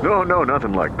 No,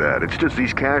 nothing like that. It's just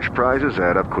these cash prizes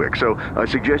add up quick. So I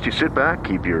suggest you sit back,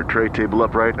 keep your tray table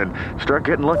upright, and start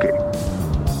getting lucky.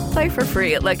 Play for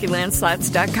free at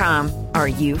LuckyLandSlots.com. Are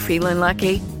you feeling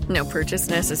lucky? No purchase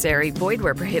necessary. Void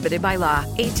where prohibited by law.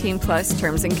 18+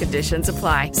 terms and conditions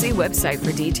apply. See website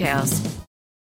for details.